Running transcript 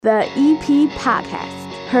The EP Podcast.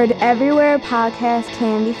 Heard everywhere podcasts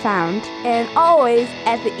can be found, and always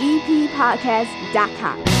at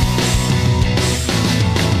theeppodcast.com.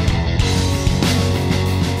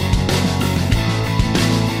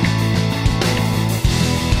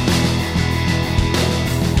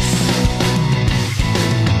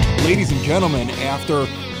 Ladies and gentlemen, after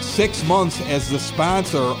 6 months as the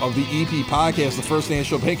sponsor of the EP Podcast, the First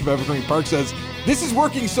National Bank of Evergreen Park says, this is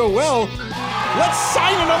working so well, let's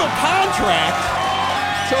sign another contract.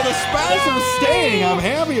 So the sponsor's staying. I'm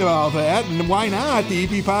happy about that. And why not? The EP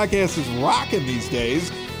Podcast is rocking these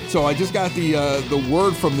days. So I just got the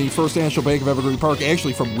word from the First National Bank of Evergreen Park,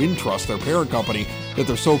 actually from Wintrust, their parent company, that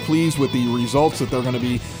they're so pleased with the results that they're going to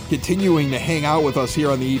be continuing to hang out with us here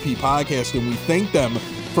on the EP Podcast. And we thank them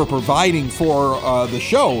for providing for the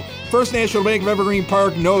show. First National Bank of Evergreen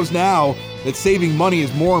Park knows now that saving money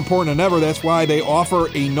is more important than ever. That's why they offer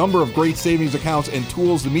a number of great savings accounts and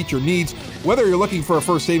tools to meet your needs. Whether you're looking for a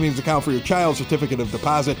first savings account for your child, certificate of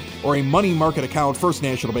deposit, or a money market account, First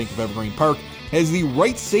National Bank of Evergreen Park has the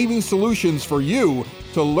right savings solutions for you.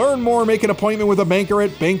 To learn more, make an appointment with a banker at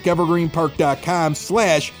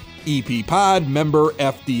bankevergreenpark.com/EPPod, member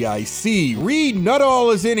FDIC. Reed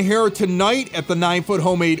Nuttall is in here tonight at the 9-Foot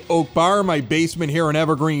Homemade Oak Bar, my basement here in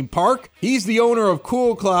Evergreen Park. He's the owner of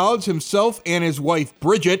Cool Clouds, himself and his wife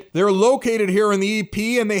Bridget. They're located here in the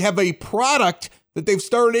EP, and they have a product that they've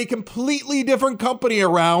started a completely different company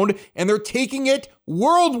around, and they're taking it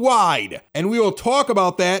worldwide. And we will talk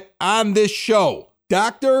about that on this show.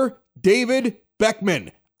 Dr. David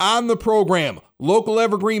Beckman on the program, local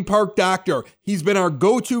Evergreen Park doctor. He's been our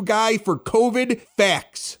go-to guy for COVID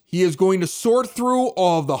facts. He is going to sort through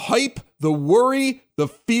all of the hype, the worry, the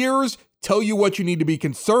fears, tell you what you need to be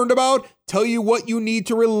concerned about, tell you what you need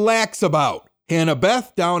to relax about. Hannah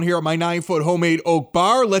Beth down here at my 9-Foot Homemade Oak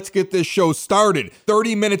Bar. Let's get this show started.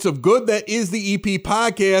 30 minutes of good. That is the EP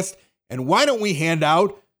Podcast. And why don't we hand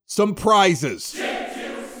out some prizes?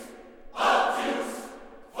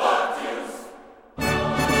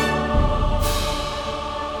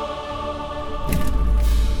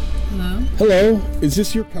 Hello, is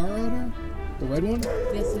this your car out here? The red one?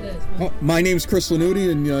 Yes, it is. Oh, my name's Chris Lanuti,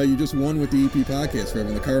 and you just won with the EP Podcast for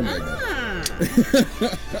having the car magnet.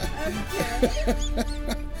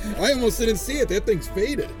 I almost didn't see it. That thing's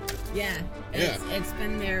faded. Yeah. It's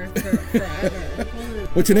been there for forever.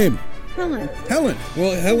 What's your name? Helen.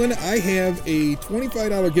 Well, Helen, I have a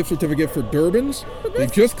 $25 gift certificate for Durbin's. They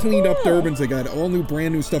just cleaned up Durbin's. They got all new,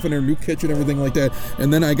 brand new stuff in there, new kitchen, everything like that.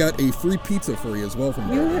 And then I got a free pizza for you as well from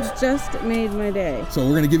Durbin's. You have just made my day. So we're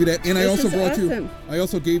going to give you that. And I also brought awesome. I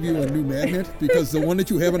also gave you a new magnet because the one that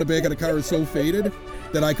you have in the back of the car is so faded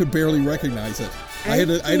that I could barely recognize it. I had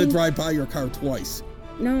to drive by your car twice.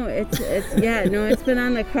 No, it's been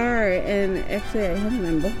on the car, and actually I have it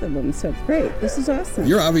on both of them, so it's great. This is awesome.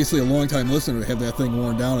 You're obviously a long-time listener to have that thing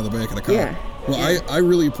worn down in the back of the car. Yeah. Well, yeah. I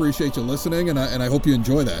really appreciate you listening, and I hope you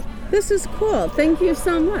enjoy that. This is cool. Thank you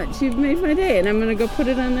so much. You've made my day, and I'm going to go put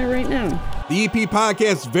it on there right now. The EP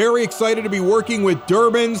Podcast, very excited to be working with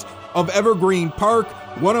Durbin's of Evergreen Park,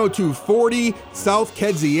 10240 South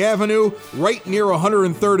Kedzie Avenue, right near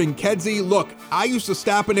 103rd and Kedzie. Look, I used to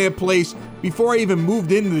stop in that place before I even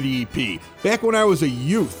moved into the EP. Back when I was a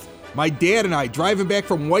youth, my dad and I, driving back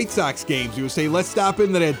from White Sox games, he would say, let's stop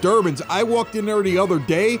into that Durbin's. I walked in there the other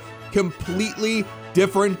day, completely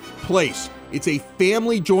different place. It's a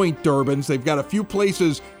family joint Durbin's. They've got a few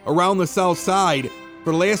places around the south side.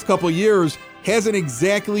 For the last couple of years, hasn't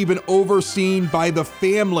exactly been overseen by the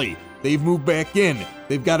family. They've moved back in.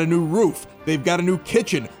 They've got a new roof. They've got a new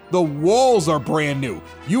kitchen. The walls are brand new.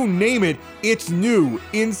 You name it, it's new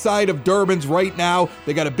inside of Durbin's right now.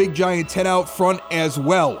 They got a big giant tent out front as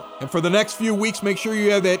well. And for the next few weeks, make sure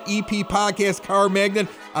you have that EP Podcast car magnet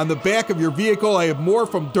on the back of your vehicle. I have more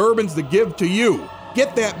from Durbin's to give to you.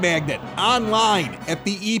 Get that magnet online at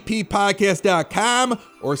theeppodcast.com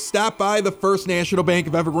or stop by the First National Bank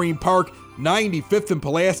of Evergreen Park, 95th and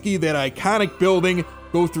Pulaski, that iconic building.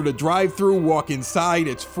 Go through the drive-thru, walk inside.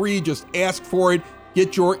 It's free. Just ask for it.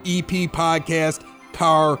 Get your EP Podcast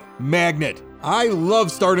car magnet. I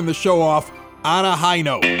love starting the show off on a high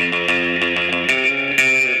note.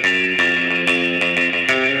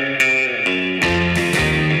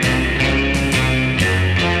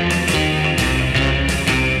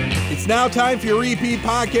 It's now time for your EP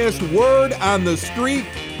Podcast Word on the Street,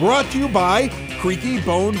 brought to you by Creaky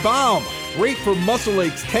Bone Balm. Great for muscle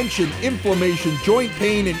aches, tension, inflammation, joint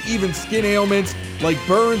pain, and even skin ailments like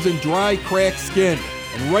burns and dry, cracked skin.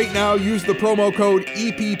 And right now, use the promo code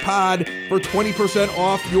EPPOD for 20%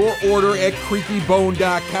 off your order at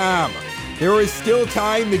creakybone.com. There is still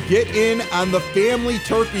time to get in on the family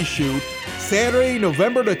turkey shoot Saturday,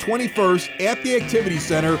 November the 21st at the Activity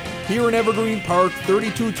Center here in Evergreen Park,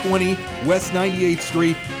 3220 West 98th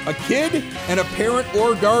Street. A kid and a parent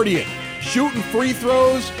or guardian shooting free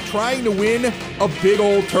throws, trying to win a big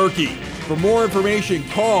old turkey. For more information,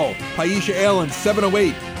 call Paisha Allen,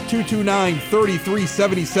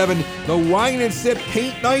 708-229-3377. The Wine and Sip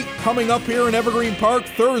Paint Night coming up here in Evergreen Park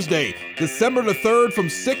Thursday, December the 3rd from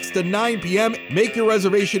 6 to 9 p.m. Make your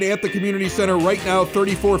reservation at the Community Center right now,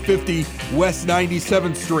 3450 West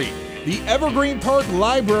 97th Street. The Evergreen Park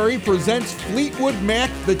Library presents Fleetwood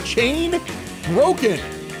Mac, The Chain Broken,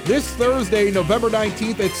 this Thursday, November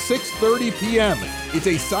 19th at 6:30 p.m. It's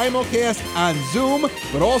a simulcast on Zoom,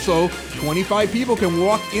 but also 25 people can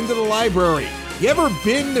walk into the library. You ever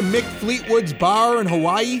been to Mick Fleetwood's bar in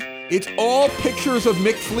Hawaii? It's all pictures of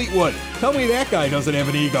Mick Fleetwood. Tell me that guy doesn't have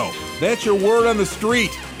an ego. That's your word on the street.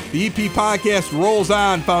 The EP Podcast rolls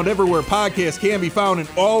on, found everywhere podcasts can be found, and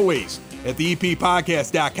always at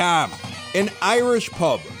theeppodcast.com. An Irish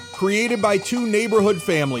pub created by two neighborhood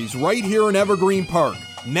families right here in Evergreen Park,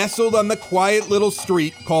 nestled on the quiet little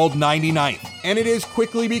street called 99th, and it has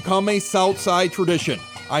quickly become a Southside tradition.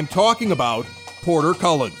 I'm talking about Porter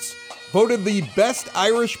Cullen's. Voted the best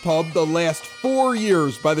Irish pub the last 4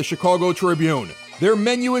 years by the Chicago Tribune. Their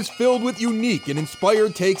menu is filled with unique and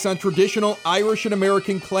inspired takes on traditional Irish and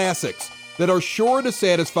American classics that are sure to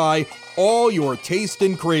satisfy all your taste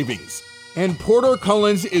and cravings. And Porter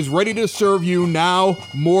Cullen's is ready to serve you now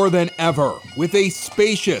more than ever with a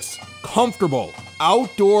spacious, comfortable,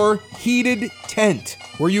 outdoor heated tent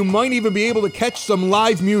where you might even be able to catch some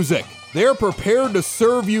live music. They're prepared to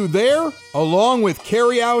serve you there, along with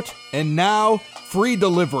carryout and now free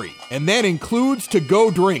delivery. And that includes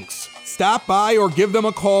to-go drinks. Stop by or give them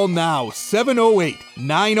a call now,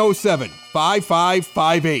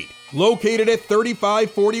 708-907-5558. Located at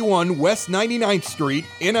 3541 West 99th Street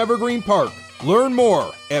in Evergreen Park. Learn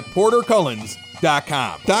more at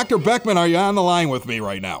portercullens.com. Dr. Beckman, are you on the line with me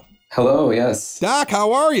right now? Hello, yes. Doc,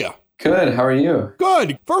 how are you? Good, how are you?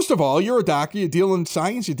 Good. First of all, you're a doctor. You deal in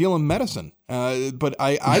science. You deal in medicine. But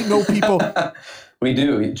I know people. We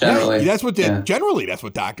do, generally. Yeah, generally that's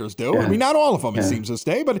what doctors do. Yeah. I mean, not all of them, it seems to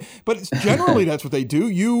stay, but generally that's what they do.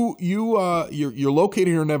 You're located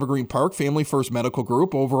here in Evergreen Park, Family First Medical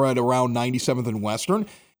Group, over at around 97th and Western.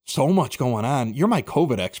 So much going on. You're my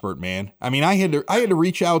COVID expert, man. I mean, I had to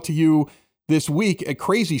reach out to you this week. A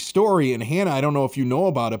crazy story, and Hannah, I don't know if you know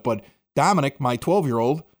about it, but Dominic, my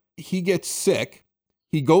 12-year-old, he gets sick.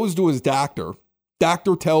 He goes to his doctor.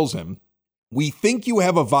 Doctor tells him, "We think you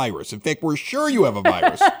have a virus. In fact, we're sure you have a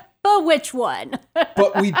virus." But which one?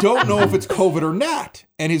 "But we don't know if it's COVID or not."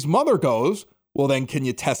 And his mother goes, "Well, then can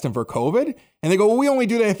you test him for COVID?" And they go, "Well, we only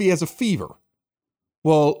do that if he has a fever."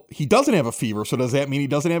 Well, he doesn't have a fever, so does that mean he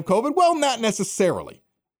doesn't have COVID? Well, not necessarily.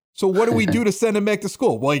 So what do we do to send him back to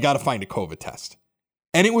school? Well, you got to find a COVID test.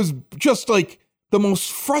 And it was just like the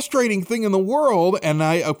most frustrating thing in the world. And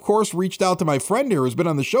I, of course, reached out to my friend here who's been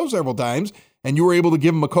on the show several times, and you were able to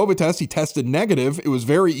give him a COVID test. He tested negative. It was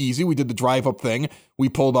very easy. We did the drive-up thing. We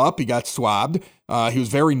pulled up. He got swabbed. He was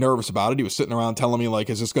very nervous about it. He was sitting around telling me, like,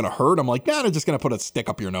 is this going to hurt? I'm like, nah, they're just going to put a stick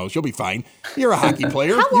up your nose. You'll be fine. You're a hockey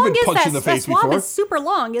player. How long You've been is punched that? in the face That swab before. is super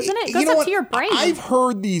long, isn't it? It goes You know up what? to your brain. I've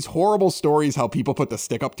heard these horrible stories how people put the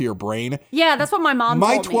stick up to your brain. Yeah, that's what my mom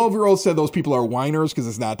My told me. 12-year-old said those people are whiners because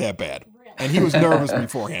it's not that bad. And he was nervous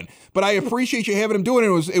beforehand. But I appreciate you having him do it.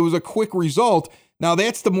 It was a quick result. Now,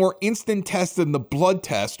 that's the more instant test than the blood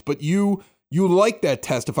test. But you like that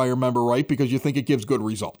test, if I remember right, because you think it gives good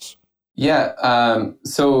results. Yeah.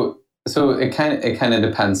 So it kind of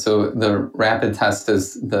depends. So the rapid test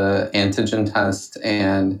is the antigen test,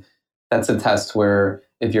 and that's a test where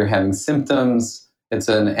if you're having symptoms, it's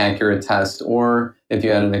an accurate test, or if you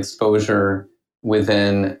had an exposure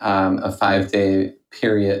within a 5-day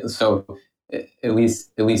period. So at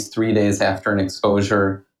least 3 days after an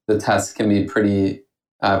exposure, the test can be pretty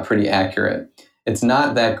accurate. It's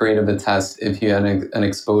not that great of a test if you had an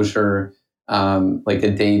exposure like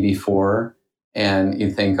a day before, and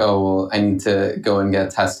you think, oh, well, I need to go and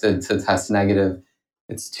get tested to test negative.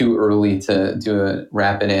 It's too early to do a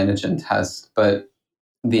rapid antigen test. But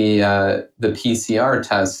the PCR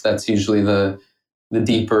test, that's usually the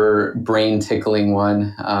deeper brain tickling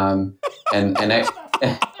one.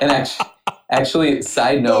 Actually,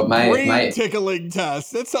 side note, brain tickling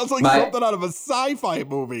test. That sounds like something out of a sci-fi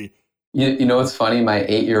movie. You know what's funny? My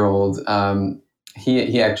 8-year-old,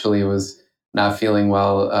 he actually was not feeling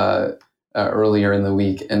well earlier in the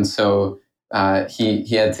week, and so he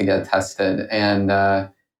had to get tested, and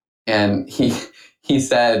he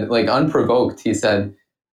said, like, unprovoked, he said,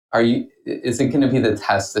 is it going to be the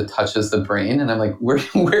test that touches the brain? And I'm like, where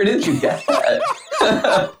did you get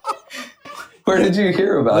that? Where did you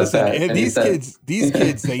hear about that? And these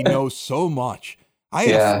kids, they know so much. I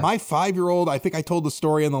have my 5-year-old, I think I told the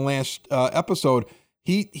story in the last episode.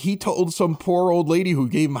 He told some poor old lady who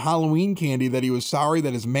gave him Halloween candy that he was sorry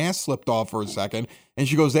that his mask slipped off for a second. And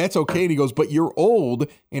she goes, that's okay. And he goes, but you're old.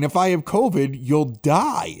 And if I have COVID, you'll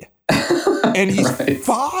die. And he's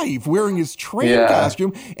 5 wearing his train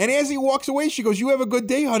costume. And as he walks away, she goes, you have a good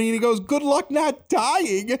day, honey. And he goes, good luck not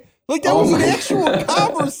dying. Like that was an actual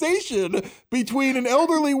conversation between an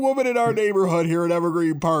elderly woman in our neighborhood here at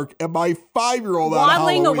Evergreen Park and my 5-year-old on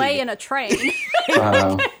waddling Halloween. away in a train.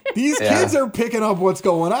 Wow. These kids are picking up what's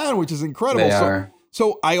going on, which is incredible. They are.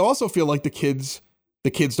 So I also feel like the kids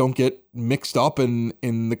don't get mixed up in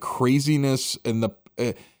the craziness and the.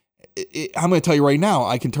 I'm going to tell you right now,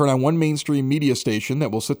 I can turn on one mainstream media station that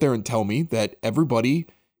will sit there and tell me that everybody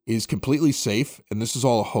is completely safe and this is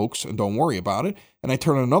all a hoax and don't worry about it. And I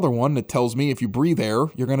turn on another one that tells me if you breathe air,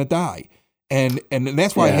 you're going to die. And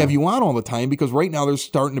that's why I have you on all the time, because right now there's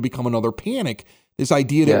starting to become another panic, this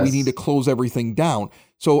idea that we need to close everything down.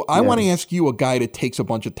 So I want to ask you, a guy that takes a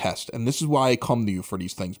bunch of tests, and this is why I come to you for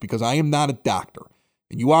these things, because I am not a doctor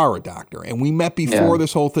and you are a doctor, and we met before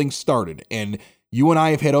this whole thing started, and you and I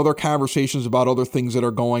have had other conversations about other things that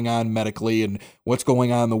are going on medically and what's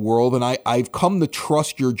going on in the world. And I've come to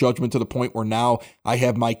trust your judgment to the point where now I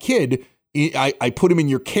have my kid, I put him in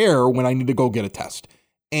your care when I need to go get a test.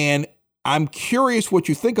 And I'm curious what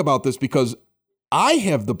you think about this, because I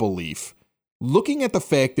have the belief, looking at the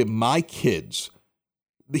fact that my kids,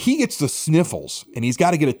 he gets the sniffles and he's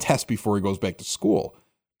got to get a test before he goes back to school,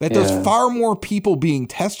 that there's far more people being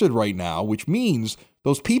tested right now, which means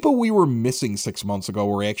those people we were missing 6 months ago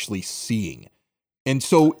we're actually seeing. And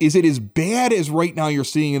so is it as bad as right now you're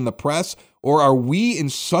seeing in the press, or are we in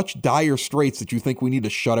such dire straits that you think we need to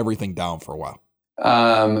shut everything down for a while?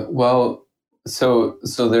 Well, so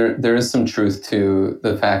there is some truth to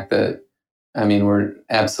the fact that, I mean, we're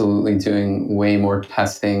absolutely doing way more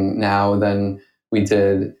testing now than we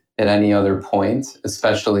did at any other point,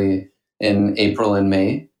 especially in April and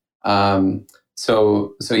May.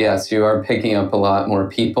 So yes, you are picking up a lot more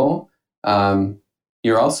people.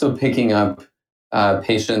 You're also picking up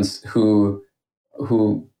patients who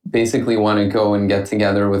basically want to go and get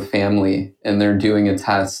together with family, and they're doing a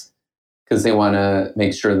test because they want to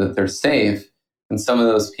make sure that they're safe. And some of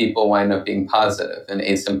those people wind up being positive and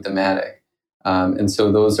asymptomatic. And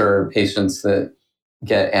so those are patients that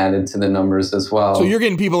get added to the numbers as well. So you're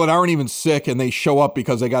getting people that aren't even sick and they show up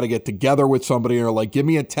because they got to get together with somebody and are like, give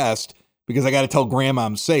me a test because I got to tell grandma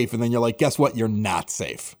I'm safe. And then you're like, guess what? You're not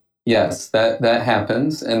safe. Yes, that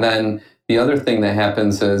happens. And then the other thing that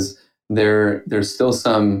happens is there's still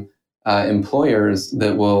some employers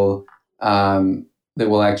that will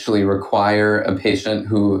actually require a patient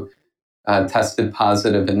who tested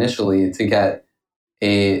positive initially to get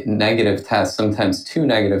a negative test, sometimes 2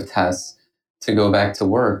 negative tests, to go back to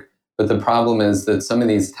work. But the problem is that some of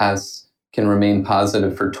these tests can remain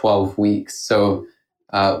positive for 12 weeks. So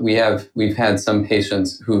we've had some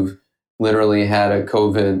patients who've literally had a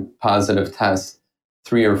COVID positive test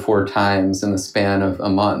 3 or 4 times in the span of a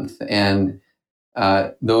month, and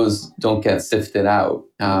those don't get sifted out.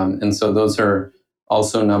 And so those are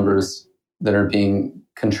also numbers that are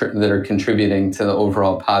contributing to the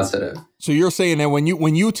overall positive. So you're saying that when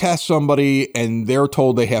you test somebody and they're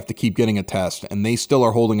told they have to keep getting a test and they still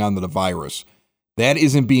are holding on to the virus, that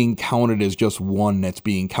isn't being counted as just one, that's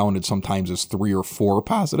being counted sometimes as 3 or 4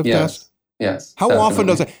 positive tests? Yes. How often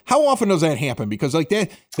does that happen? Because like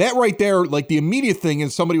that right there, like the immediate thing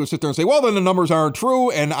is somebody would sit there and say, well, then the numbers aren't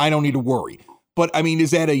true and I don't need to worry. But I mean,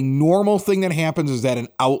 is that a normal thing that happens? Is that an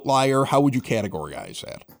outlier? How would you categorize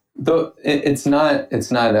that? Though it's not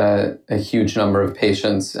a huge number of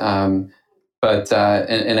patients, but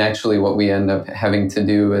actually what we end up having to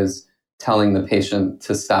do is telling the patient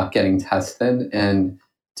to stop getting tested, and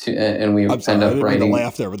we end up writing. I didn't mean to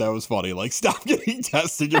laugh there, but that was funny. Like, stop getting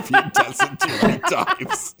tested. You're being tested too many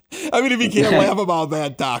times. I mean, if you can't laugh about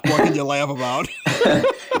that, Doc, what can you laugh about?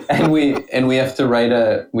 and we have to write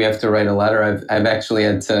a letter. I've actually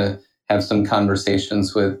had to have some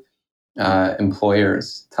conversations with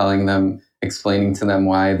employers, explaining to them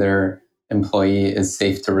why their employee is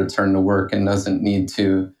safe to return to work and doesn't need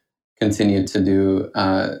to continue to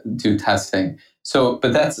do testing. So,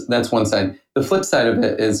 but that's one side. The flip side of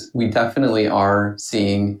it is we definitely are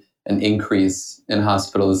seeing an increase in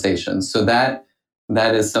hospitalizations. So that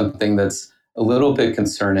is something that's a little bit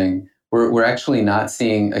concerning. We're actually not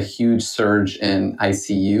seeing a huge surge in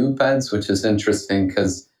ICU beds, which is interesting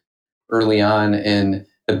because early on in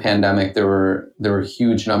the pandemic, there were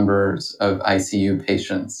huge numbers of ICU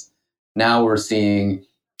patients. Now we're seeing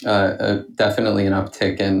definitely an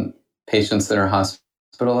uptick in patients that are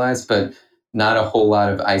hospitalized, but not a whole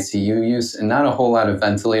lot of ICU use and not a whole lot of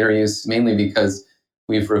ventilator use, mainly because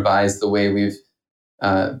we've revised the way we've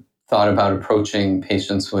thought about approaching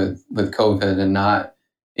patients with COVID and not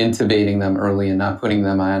intubating them early and not putting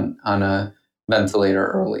them on a ventilator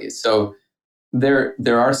early. So there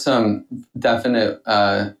are some definite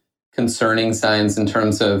concerning signs in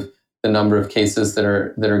terms of the number of cases that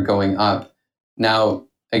are going up. Now,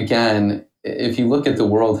 again, if you look at the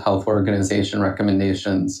World Health Organization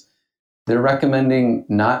recommendations, they're recommending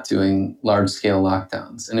not doing large-scale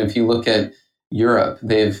lockdowns. And if you look at Europe,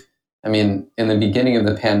 in the beginning of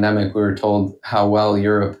the pandemic, we were told how well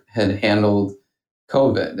Europe had handled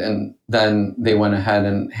COVID. And then they went ahead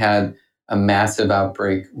and had a massive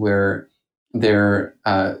outbreak where their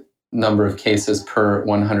number of cases per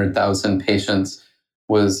 100,000 patients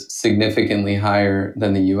was significantly higher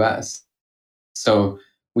than the US. So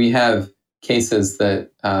we have cases that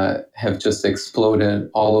have just exploded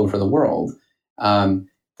all over the world.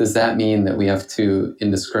 Does that mean that we have to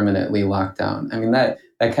indiscriminately lock down? I mean, that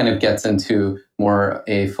kind of gets into more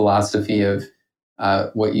a philosophy of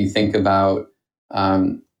what you think about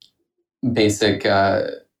basic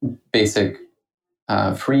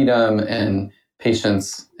freedom and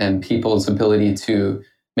patients and people's ability to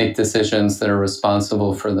make decisions that are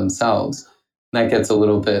responsible for themselves. That gets a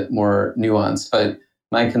little bit more nuanced, but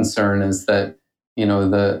my concern is that,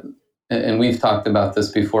 and we've talked about this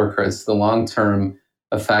before, Chris, the long-term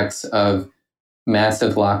effects of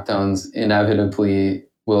massive lockdowns inevitably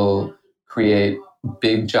will create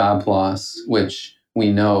big job loss, which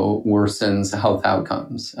we know worsens health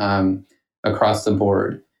outcomes across the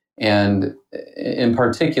board. And in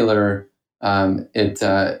particular,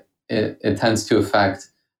 it tends to affect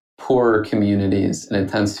poorer communities, and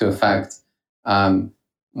it tends to affect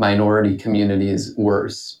minority communities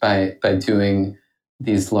worse by doing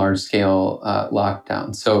these large-scale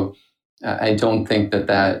lockdowns. So I don't think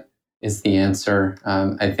that is the answer.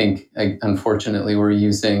 I think, unfortunately, we're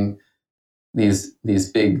using these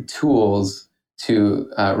big tools to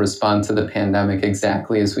respond to the pandemic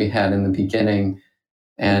exactly as we had in the beginning.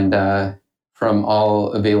 And from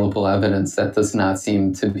all available evidence, that does not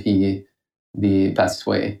seem to be the best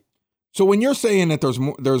way. So when you're saying that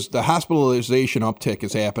there's the hospitalization uptick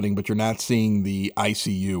is happening, but you're not seeing the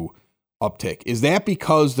ICU uptick, is that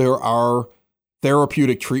because there are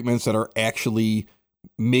therapeutic treatments that are actually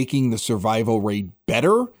making the survival rate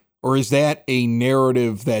better? Or is that a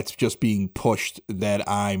narrative that's just being pushed that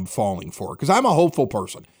I'm falling for? Because I'm a hopeful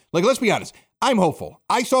person. Like, let's be honest, I'm hopeful.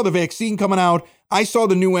 I saw the vaccine coming out. I saw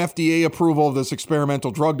the new FDA approval of this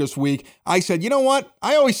experimental drug this week. I said, you know what?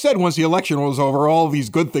 I always said once the election was over, all of these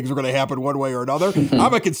good things were going to happen one way or another.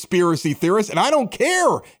 I'm a conspiracy theorist, and I don't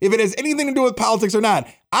care if it has anything to do with politics or not.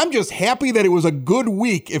 I'm just happy that it was a good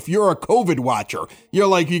week if you're a COVID watcher. You're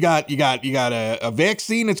like, you got a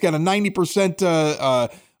vaccine that's got a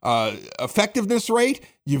 90% effectiveness rate.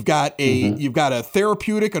 You've got a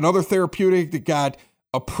therapeutic, another therapeutic that got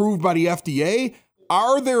approved by the FDA.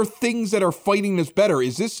 Are there things that are fighting this better?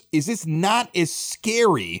 Is this not as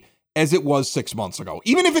scary as it was 6 months ago?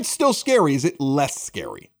 Even if it's still scary, is it less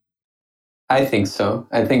scary? I think so.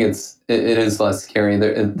 I think it is less scary.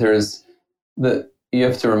 You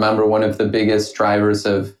have to remember, one of the biggest drivers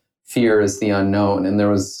of fear is the unknown, and there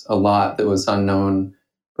was a lot that was unknown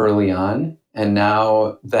early on, and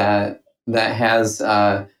now that has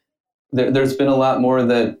there's been a lot more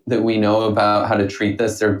that we know about how to treat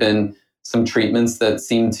this. There have been some treatments that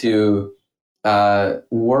seem to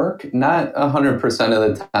work, not 100%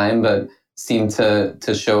 of the time, but seem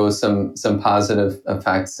to show some positive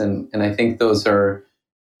effects, and I think those are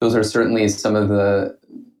certainly some of the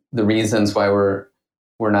reasons why we're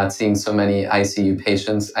not seeing so many ICU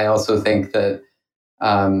patients. I also think that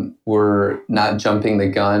we're not jumping the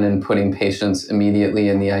gun and putting patients immediately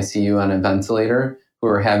in the ICU on a ventilator who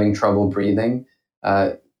are having trouble breathing.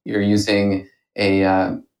 You're using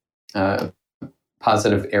a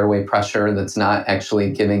positive airway pressure that's not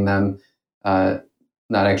actually giving them, not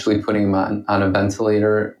actually putting them on a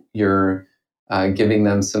ventilator. You're giving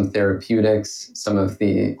them some therapeutics, some of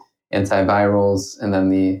the antivirals, and then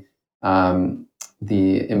the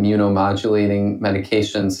immunomodulating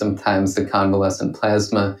medications, sometimes the convalescent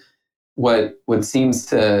plasma. What seems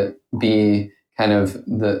to be kind of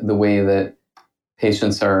the way that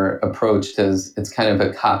patients are approached is it's kind of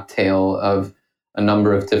a cocktail of a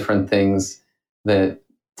number of different things that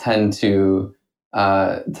tend to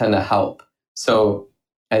help. So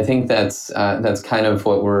I think that's kind of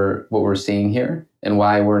what we're seeing here, and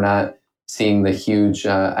why we're not seeing the huge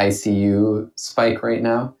ICU spike right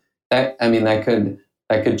now. That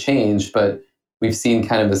could change, but we've seen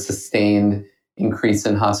kind of a sustained increase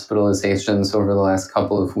in hospitalizations over the last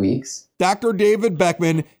couple of weeks. Dr. David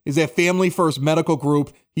Beckman is at Family First Medical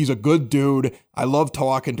Group. He's a good dude. I love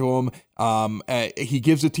talking to him. He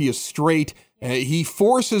gives it to you straight. He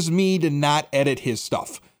forces me to not edit his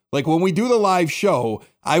stuff. Like when we do the live show,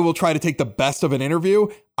 I will try to take the best of an interview.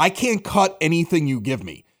 I can't cut anything you give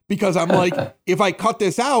me because I'm like, if I cut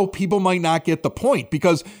this out, people might not get the point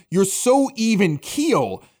because you're so even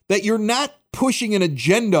keel that you're not pushing an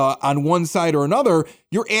agenda on one side or another.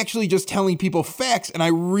 You're actually just telling people facts. And I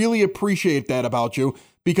really appreciate that about you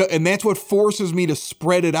and that's what forces me to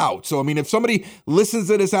spread it out. So, I mean, if somebody listens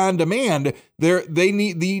to this on demand, they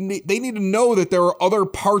need to know that there are other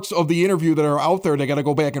parts of the interview that are out there. They got to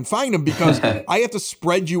go back and find them because I have to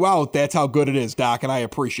spread you out. That's how good it is, Doc. And I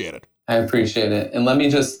appreciate it. I appreciate it. And let me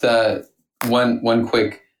just, one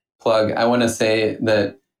quick plug. I want to say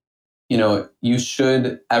that,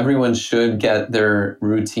 everyone should get their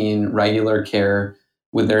routine, regular care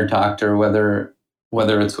with their doctor, whether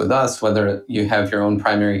it's with us, whether you have your own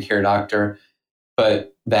primary care doctor.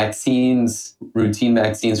 But vaccines, routine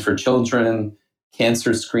vaccines for children,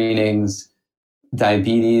 cancer screenings,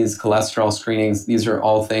 diabetes, cholesterol screenings, these are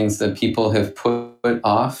all things that people have put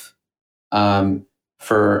off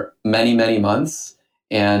for many, many months,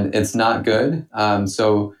 and it's not good.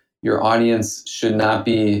 So your audience should not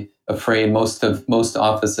be afraid. Most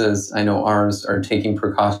offices, I know ours, are taking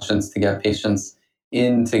precautions to get patients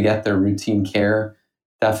in to get their routine care.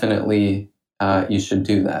 Definitely, you should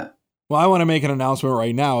do that. Well, I want to make an announcement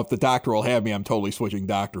right now. If the doctor will have me, I'm totally switching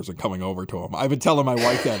doctors and coming over to him. I've been telling my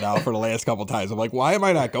wife that now for the last couple of times. I'm like, why am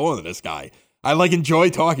I not going to this guy? I enjoy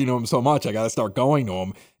talking to him so much. I got to start going to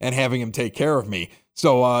him and having him take care of me.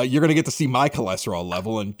 So you're going to get to see my cholesterol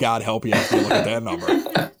level, and God help you after you look at that number.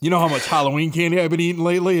 You know how much Halloween candy I've been eating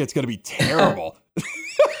lately? It's going to be terrible.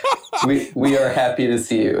 We are happy to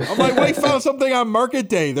see you. My wife found something on Market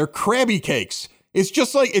Day. They're Krabby Cakes. It's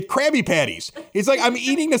just like Krabby Patties. It's like I'm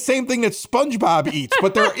eating the same thing that SpongeBob eats,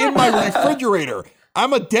 but they're in my refrigerator.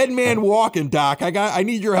 I'm a dead man walking, Doc. I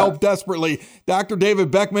need your help desperately. Dr.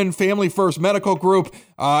 David Beckman, Family First Medical Group.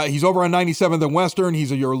 He's over on 97th and Western.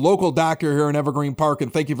 He's your local doctor here in Evergreen Park,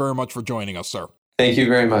 and thank you very much for joining us, sir. Thank you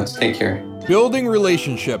very much. Take care. Building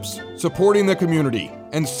relationships, supporting the community,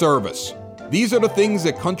 and service. These are the things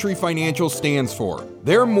that Country Financial stands for.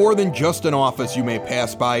 They're more than just an office you may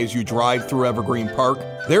pass by as you drive through Evergreen Park.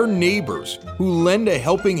 They're neighbors who lend a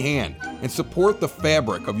helping hand and support the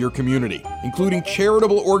fabric of your community, including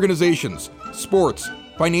charitable organizations, sports,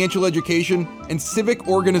 financial education, and civic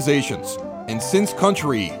organizations. And since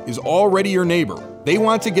Country is already your neighbor, they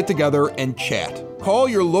want to get together and chat. Call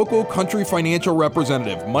your local Country Financial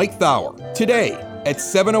representative, Mike Thauer, today at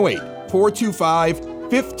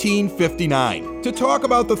 708-425-1559 to talk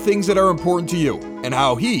about the things that are important to you and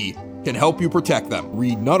how he can help you protect them.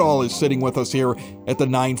 Reed Nuttall is sitting with us here at the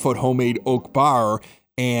 9-Foot Homemade Oak Bar,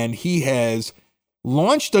 and he has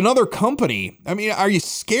launched another company. I mean, are you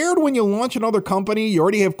scared when you launch another company? You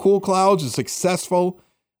already have Cool Clouds, it's successful.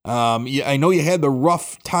 I know you had the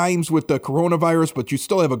rough times with the coronavirus, but you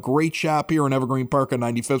still have a great shop here in Evergreen Park on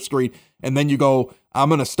 95th Street. And then you go, I'm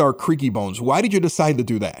going to start Creaky Bones. Why did you decide to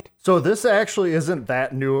do that? So this actually isn't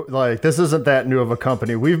that new. This isn't that new of a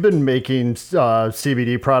company. We've been making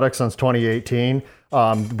CBD products since 2018.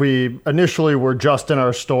 We initially were just in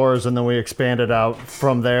our stores, and then we expanded out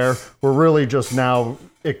from there. We're really just now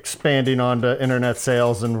expanding onto internet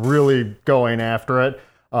sales and really going after it.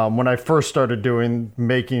 When I first started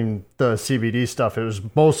making the CBD stuff, it was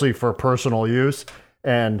mostly for personal use,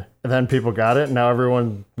 and then people got it, and now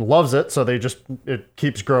everyone loves it, so it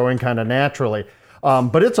keeps growing kind of naturally.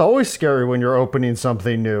 But it's always scary when you're opening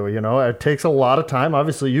something new. It takes a lot of time.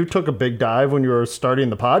 Obviously, you took a big dive when you were starting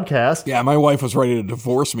the podcast. Yeah, my wife was ready to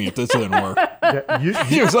divorce me if this didn't work.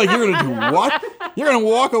 She was like, you're going to do what? You're going to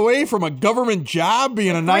walk away from a government job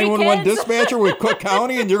being a 911 dispatcher with Cook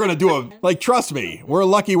County, and you're going to do trust me, we're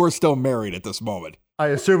lucky we're still married at this moment. I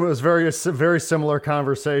assume it was very similar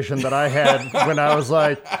conversation that I had when I was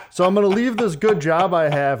like, so I'm going to leave this good job I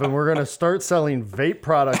have, and we're going to start selling vape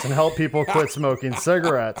products and help people quit smoking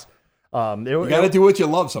cigarettes. You got to do what you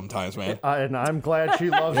love sometimes, man. And I'm glad she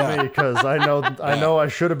loves me, because I know I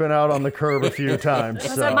should have been out on the curb a few times.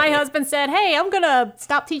 So my husband said, hey, I'm going to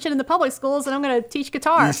stop teaching in the public schools and I'm going to teach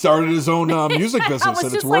guitar. He started his own music business,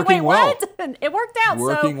 and it's working well. What? It worked out.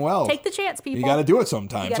 Working well. Take the chance, people. You got to do it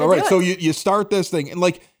sometimes. All right, so you start this thing, and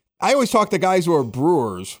I always talk to guys who are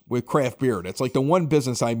brewers with craft beer. It's like the one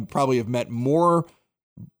business I probably have met more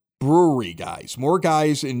brewery guys, more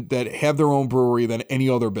guys that have their own brewery than any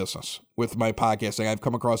other business. With my podcasting, I've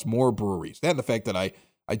come across more breweries. That and the fact that I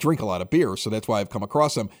drink a lot of beer, so that's why I've come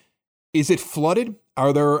across them. Is it flooded?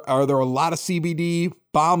 Are there a lot of CBD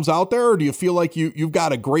bombs out there, or do you feel like you've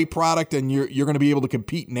got a great product and you're going to be able to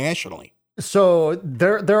compete nationally? So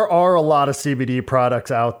there are a lot of CBD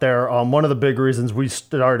products out there. One of the big reasons we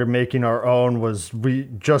started making our own was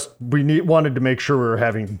wanted to make sure we were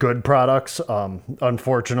having good products.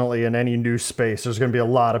 Unfortunately, in any new space, there's going to be a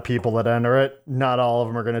lot of people that enter it. Not all of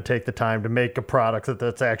them are going to take the time to make a product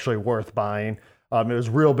that's actually worth buying. It was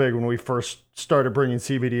real big when we first started bringing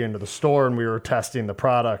CBD into the store and we were testing the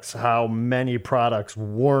products, how many products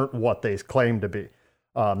weren't what they claimed to be.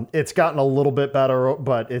 It's gotten a little bit better,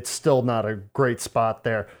 but it's still not a great spot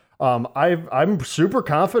there. I'm super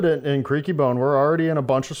confident in Creaky Bone. We're already in a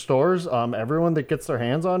bunch of stores. Everyone that gets their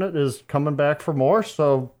hands on it is coming back for more.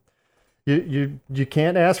 So you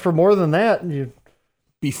can't ask for more than that.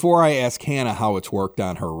 Before I ask Hannah how it's worked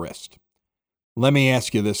on her wrist, let me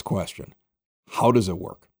ask you this question. How does it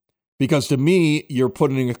work? Because to me, you're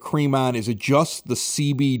putting a cream on. Is it just the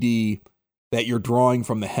CBD that you're drawing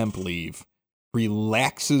from the hemp leaf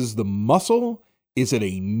relaxes the muscle? Is it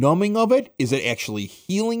a numbing of it? Is it actually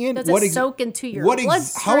healing it? Does it soak into your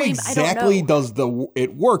bloodstream? How exactly does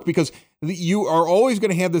it work? Because you are always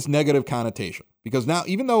going to have this negative connotation. Because now,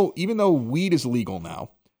 even though weed is legal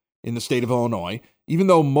now in the state of Illinois, even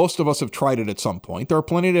though most of us have tried it at some point, there are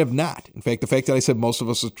plenty that have not. In fact, the fact that I said most of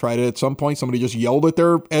us have tried it at some point, somebody just yelled at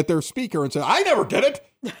their speaker and said, "I never did it."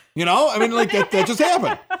 You know, I mean, like that just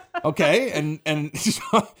happened. Okay, and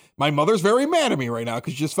my mother's very mad at me right now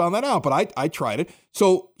because she just found that out. But I tried it.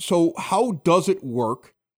 So how does it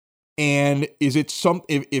work? And is it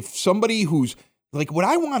if somebody who's like, what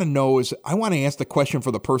I want to know is, I want to ask the question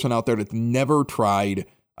for the person out there that's never tried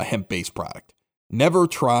a hemp-based product, never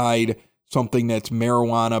tried something that's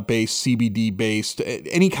marijuana-based, CBD-based,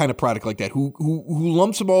 any kind of product like that, who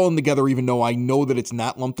lumps them all in together, even though I know that it's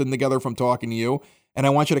not lumped in together from talking to you. And I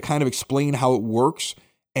want you to kind of explain how it works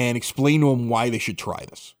and explain to them why they should try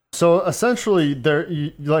this. So essentially,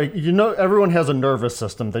 everyone has a nervous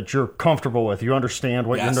system that you're comfortable with. You understand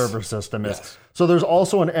what your nervous system is. Yes. So there's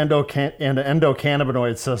also an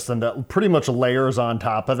endocannabinoid system that pretty much layers on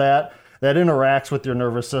top of that interacts with your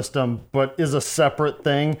nervous system, but is a separate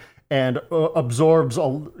thing and absorbs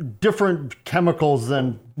different chemicals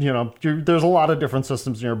than, there's a lot of different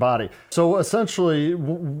systems in your body. So essentially, the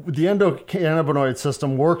endocannabinoid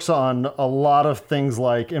system works on a lot of things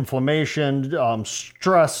like inflammation,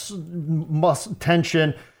 stress,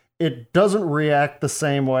 tension. It doesn't react the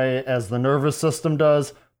same way as the nervous system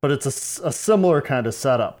does, but it's a similar kind of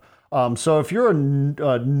setup. So if you're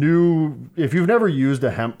if you've never used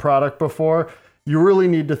a hemp product before, you really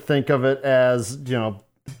need to think of it as,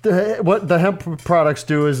 what the hemp products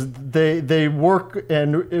do is they work,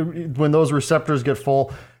 and when those receptors get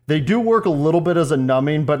full, they do work a little bit as a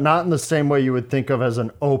numbing, but not in the same way you would think of as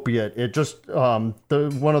an opiate. It just one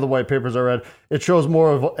of the white papers I read, it shows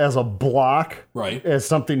more of as a block, right, as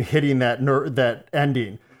something hitting that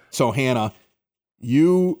ending. So Hannah,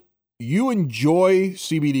 you enjoy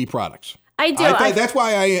CBD products. I do. That's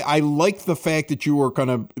why I liked the fact that you were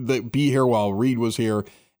going to be here while Reed was here.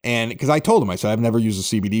 And because I told him, I said, I've never used a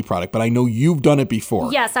CBD product, but I know you've done it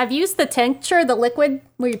before. Yes, I've used the tincture, the liquid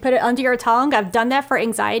where you put it under your tongue. I've done that for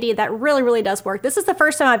anxiety. That really, really does work. This is the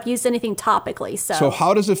first time I've used anything topically. So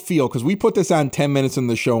how does it feel? Because we put this on 10 minutes in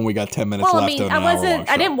the show and we got 10 minutes left. Well, I mean,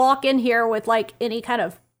 I didn't walk in here with like any kind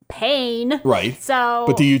of pain. Right. So.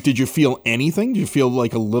 But did you feel anything? Did you feel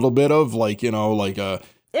like a little bit of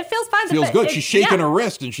it feels fine. Feels good. She's shaking her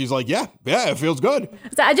wrist, and she's like, yeah, it feels good.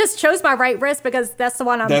 So I just chose my right wrist because that's the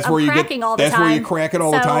one I'm cracking all the time. That's where you crack it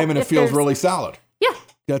all the time, and it feels really solid. Yeah.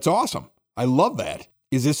 That's awesome. I love that.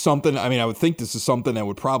 Is this something, I would think this is something that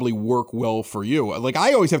would probably work well for you. Like,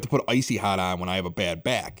 I always have to put Icy Hot on when I have a bad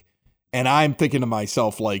back, and I'm thinking to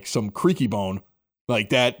myself, like, some Creaky Bone, like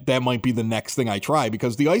that might be the next thing I try,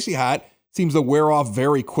 because the Icy Hot seems to wear off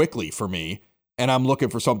very quickly for me, and I'm looking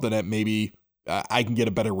for something that maybe I can get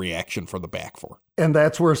a better reaction for the back for. And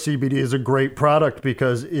that's where CBD is a great product,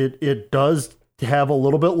 because it does have a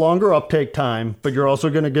little bit longer uptake time, but you're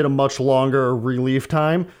also going to get a much longer relief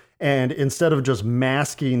time. And instead of just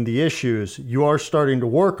masking the issues, you are starting to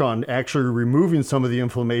work on actually removing some of the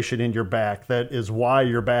inflammation in your back. That is why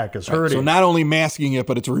your back is hurting. So not only masking it,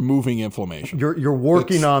 but it's removing inflammation. You're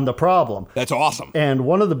working on the problem. That's awesome. And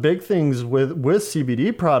one of the big things with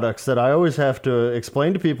CBD products that I always have to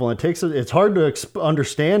explain to people, and it's hard to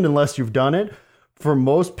understand unless you've done it. for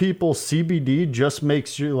most people, CBD just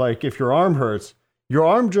makes you like, if your arm hurts, your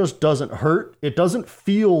arm just doesn't hurt. It doesn't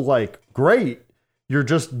feel like great. You're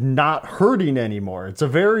just not hurting anymore. It's a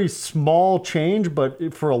very small change,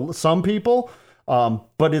 but for some people,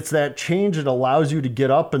 but it's that change that allows you to get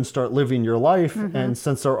up and start living your life. And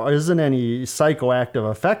since there isn't any psychoactive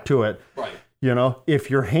effect to it, Right. you know, if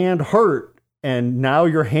your hand hurt and now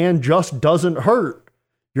your hand just doesn't hurt,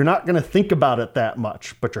 you're not going to think about it that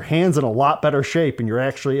much, but your hand's in a lot better shape and you're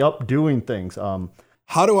actually up doing things.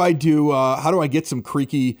 How do I get some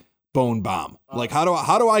creaky bone balm? Like,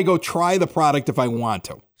 how do I go try the product if I want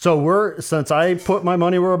to? So since I put my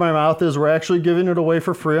money where my mouth is, we're actually giving it away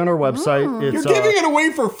for free on our website. You're giving it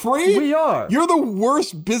away for free? We are. You're the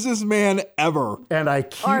worst businessman ever. And I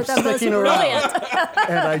keep sticking around.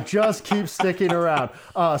 And I just keep sticking around.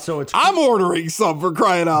 So I'm ordering some, for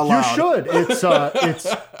crying out loud. You should.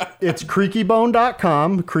 It's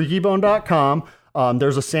creakybone.com, creakybone.com.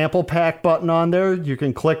 There's a sample pack button on there. You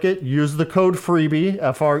can click it, use the code FREEBIE,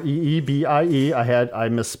 FREEBIE. I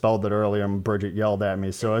misspelled it earlier and Bridget yelled at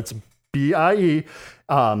me. So it's BIE.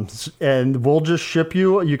 And we'll just ship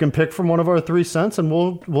you. You can pick from one of our 3 cents and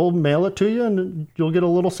we'll mail it to you and you'll get a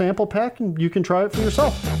little sample pack and you can try it for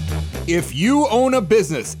yourself. If you own a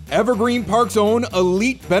business, Evergreen Park's own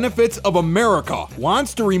Elite Benefits of America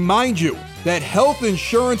wants to remind you that health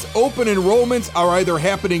insurance open enrollments are either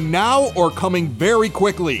happening now or coming very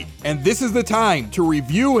quickly. And this is the time to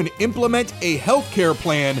review and implement a healthcare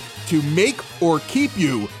plan to make or keep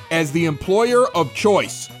you as the employer of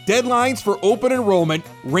choice. Deadlines for open enrollment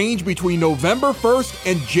range between November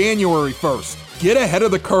 1st and January 1st. Get ahead of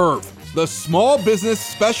the curve. The Small Business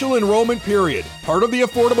Special Enrollment Period, part of the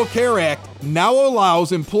Affordable Care Act, now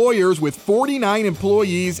allows employers with 49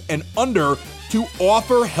 employees and under to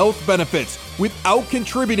offer health benefits without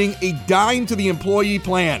contributing a dime to the employee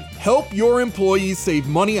plan. Help your employees save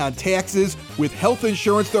money on taxes with health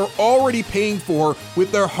insurance they're already paying for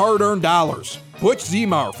with their hard-earned dollars. Butch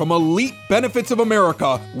Zemar from Elite Benefits of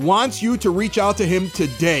America wants you to reach out to him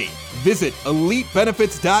today. Visit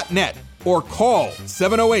elitebenefits.net or call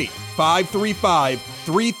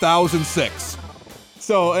 708-535-3006.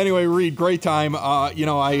 So anyway, Reed, great time.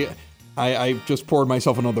 I just poured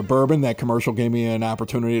myself another bourbon. That commercial gave me an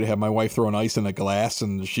opportunity to have my wife throw an ice in a glass,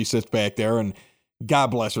 and she sits back there, and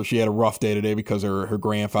God bless her. She had a rough day today because her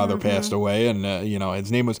grandfather passed away, and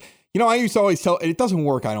his name was. I used to always tell, and it doesn't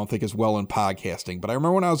work, I don't think, as well in podcasting, but I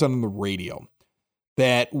remember when I was on the radio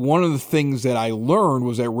that one of the things that I learned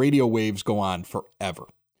was that radio waves go on forever.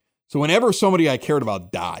 So whenever somebody I cared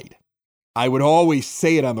about died, I would always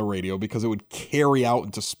say it on the radio because it would carry out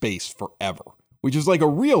into space forever, which is like a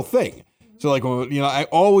real thing. So like, I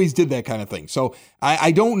always did that kind of thing. So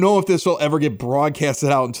I don't know if this will ever get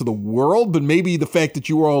broadcasted out into the world, but maybe the fact that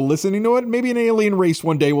you are all listening to it, maybe an alien race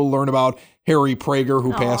one day will learn about Harry Prager,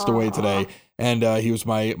 who passed away today. And he was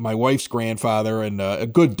my wife's grandfather and a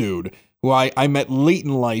good dude who I met late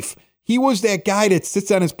in life. He was that guy that sits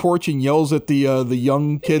on his porch and yells at the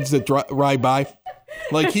young kids that ride by.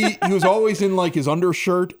 Like he was always in like his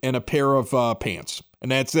undershirt and a pair of pants. And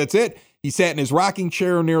that's it. He sat in his rocking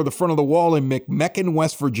chair near the front of the wall in McMecken,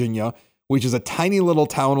 West Virginia, which is a tiny little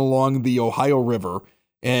town along the Ohio River.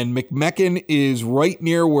 And McMecken is right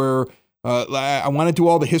near where, I want to do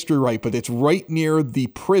all the history right, but it's right near the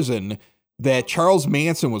prison that Charles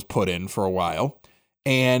Manson was put in for a while.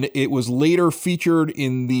 And it was later featured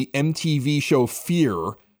in the MTV show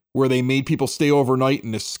Fear, where they made people stay overnight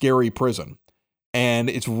in this scary prison. And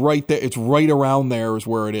it's right there. It's right around there is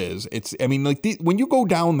where it is. When you go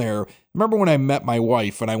down there, remember when I met my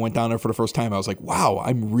wife and I went down there for the first time, I was like, wow,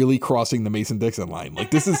 I'm really crossing the Mason-Dixon line.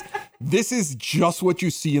 Like this is just what you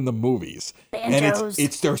see in the movies. Banjos. And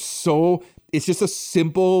it's just a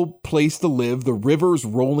simple place to live. The river's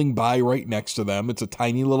rolling by right next to them. It's a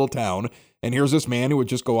tiny little town. And here's this man who would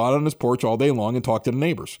just go out on his porch all day long and talk to the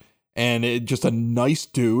neighbors. And just a nice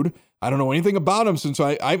dude. I don't know anything about him since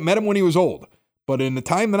I met him when he was old. But in the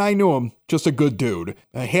time that I knew him, just a good dude.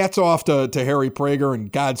 Hats off to Harry Prager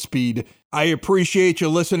and Godspeed. I appreciate you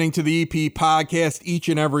listening to the EP podcast each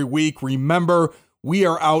and every week. Remember, we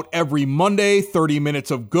are out every Monday, 30 minutes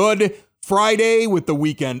of good. Friday with the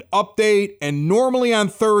weekend update. And normally on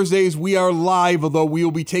Thursdays, we are live, although we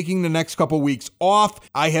will be taking the next couple weeks off.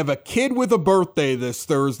 I have a kid with a birthday this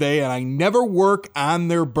Thursday, and I never work on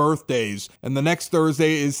their birthdays. And the next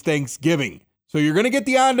Thursday is Thanksgiving. So you're going to get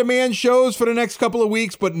the on-demand shows for the next couple of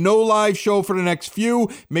weeks, but no live show for the next few.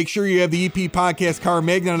 Make sure you have the EP Podcast car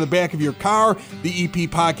magnet on the back of your car,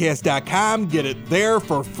 theeppodcast.com. Get it there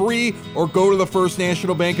for free, or go to the First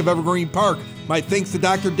National Bank of Evergreen Park. My thanks to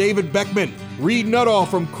Dr. David Beckman, Reed Nuttall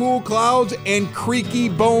from Cool Clouds, and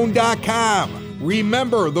CreakyBone.com.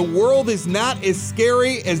 Remember, the world is not as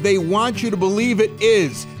scary as they want you to believe it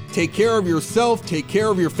is. Take care of yourself, take care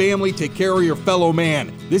of your family, take care of your fellow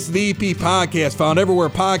man. This is the EP Podcast, found everywhere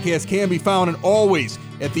podcasts can be found, and always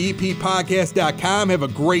at theeppodcast.com. Have a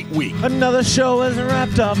great week. Another show is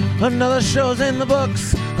wrapped up. Another show's in the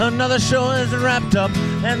books. Another show is wrapped up.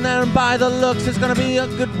 And then by the looks, it's going to be a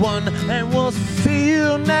good one. And we'll see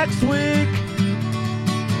you next week.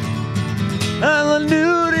 And the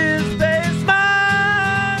nude is basement.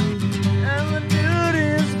 And the nude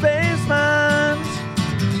is basement.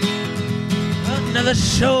 Another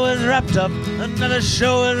show is wrapped up. Another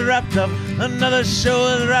show is wrapped up. Another show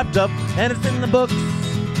is wrapped up. And it's in the books.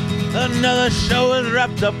 Another show is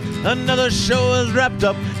wrapped up. Another show is wrapped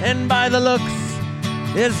up. And by the looks,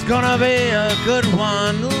 it's gonna be a good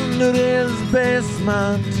one. Nudie's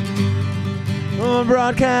Basement.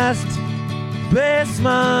 Broadcast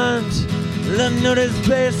Basement. The Nudie's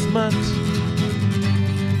Basement.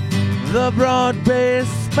 The Broad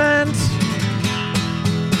Basement.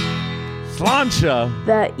 Slancha.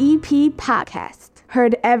 The EP Podcast.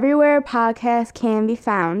 Heard everywhere podcasts can be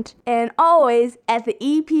found, and always at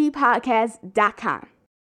theeppodcast.com.